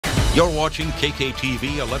You're watching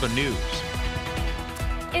KKTV 11 News.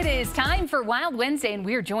 It is time for Wild Wednesday, and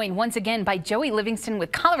we're joined once again by Joey Livingston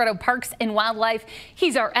with Colorado Parks and Wildlife.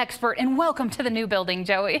 He's our expert, and welcome to the new building,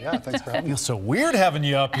 Joey. Yeah, thanks for having me. It feels so weird having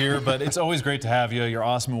you up here, but it's always great to have you. You're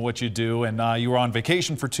awesome at what you do, and you were on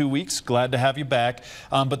vacation for 2 weeks. Glad to have you back.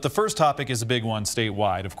 But the first topic is a big one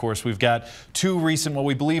statewide. Of course, we've got two recent, what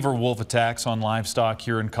we believe are wolf attacks on livestock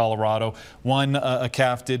here in Colorado. One, a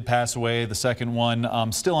calf did pass away. The second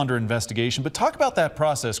one, still under investigation. But talk about that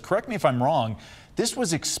process. Correct me if I'm wrong. This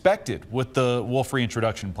was expected with the wolf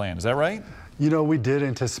reintroduction plan. Is that right? You know, we did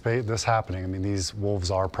anticipate this happening. I mean, these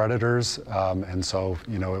wolves are predators, and so,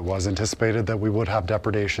 you know, it was anticipated that we would have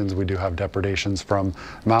depredations. We do have depredations from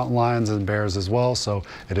mountain lions and bears as well, so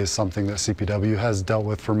it is something that CPW has dealt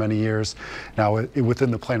with for many years. Now,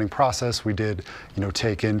 within the planning process, we did, you know,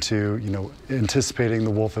 take into, you know, anticipating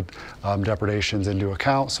the wolf depredations into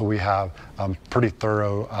account, so we have pretty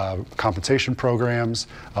thorough compensation programs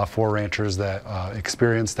for ranchers that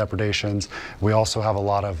experience depredations. We also have a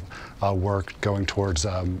lot of work going towards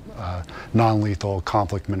non-lethal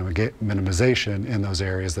conflict minimization in those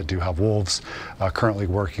areas that do have wolves. Currently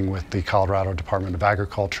working with the Colorado Department of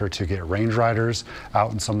Agriculture to get range riders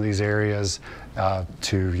out in some of these areas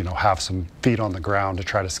to, you know, have some feet on the ground to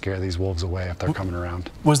try to scare these wolves away if they're coming around.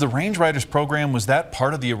 Was the range riders program, was that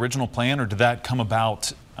part of the original plan, or did that come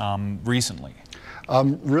about recently?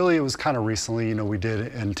 Really, it was kind of recently. You know, we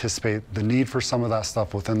did anticipate the need for some of that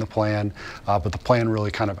stuff within the plan, but the plan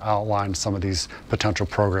really kind of outlined some of these potential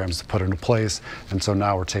programs to put into place, and so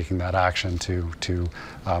now we're taking that action to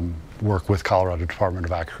work with Colorado Department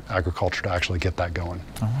of Agriculture to actually get that going.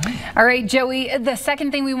 All right, Joey, the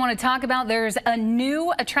second thing we want to talk about, there's a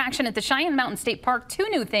new attraction at the Cheyenne Mountain State Park, two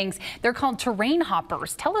new things. They're called terrain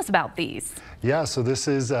hoppers. Tell us about these. Yeah, so this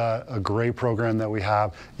is a great program that we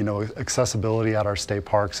have. You know, accessibility at our state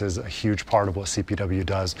parks is a huge part of what CPW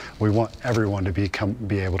does. We want everyone to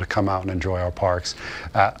be able to come out and enjoy our parks.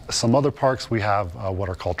 At some other parks, we have what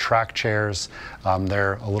are called track chairs.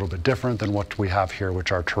 They're a little bit different than what we have here,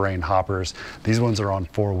 which are terrain hoppers. These ones are on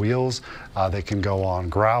 4 wheels. They can go on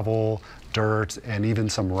gravel, dirt, and even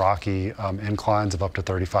some rocky inclines of up to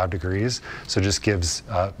 35 degrees. So just gives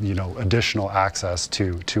you know, additional access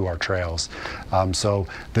to our trails. So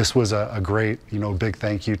this was a great, you know, big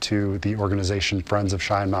thank you to the organization Friends of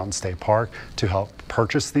Cheyenne Mountain State Park to help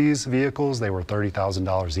purchase these vehicles. They were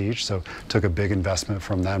 $30,000 each, so took a big investment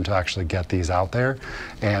from them to actually get these out there.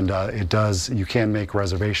 And you can make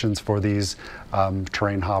reservations for these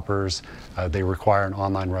terrain hoppers. They require an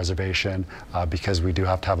online reservation because we do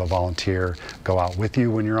have to have a volunteer go out with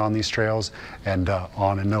you when you're on these trails. And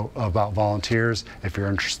on a note about volunteers, if you're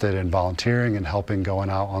interested in volunteering and helping going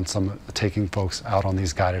out on taking folks out on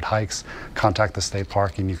these guided hikes, contact the state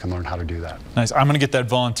park and you can learn how to do that. Nice. I'm going to get that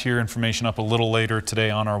volunteer information up a little later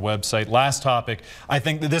today on our website. Last topic, I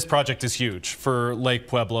think that this project is huge for Lake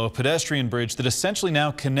Pueblo, a pedestrian bridge that essentially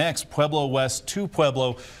now connects Pueblo West to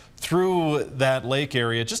Pueblo through that lake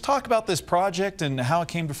area. Just talk about this project and how it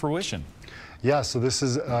came to fruition. Yeah, so this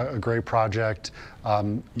is a great project.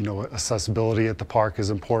 You know, accessibility at the park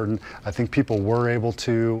is important. I think people were able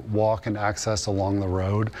to walk and access along the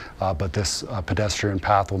road, but this pedestrian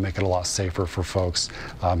path will make it a lot safer for folks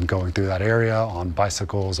going through that area on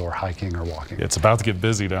bicycles or hiking or walking. It's about to get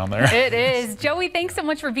busy down there. It is. Joey, thanks so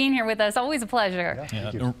much for being here with us. Always a pleasure.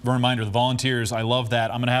 Yeah, a reminder, the volunteers, I love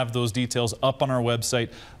that. I'm going to have those details up on our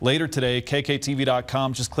website later today,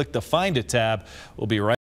 kktv.com. Just click the Find It tab. We'll be right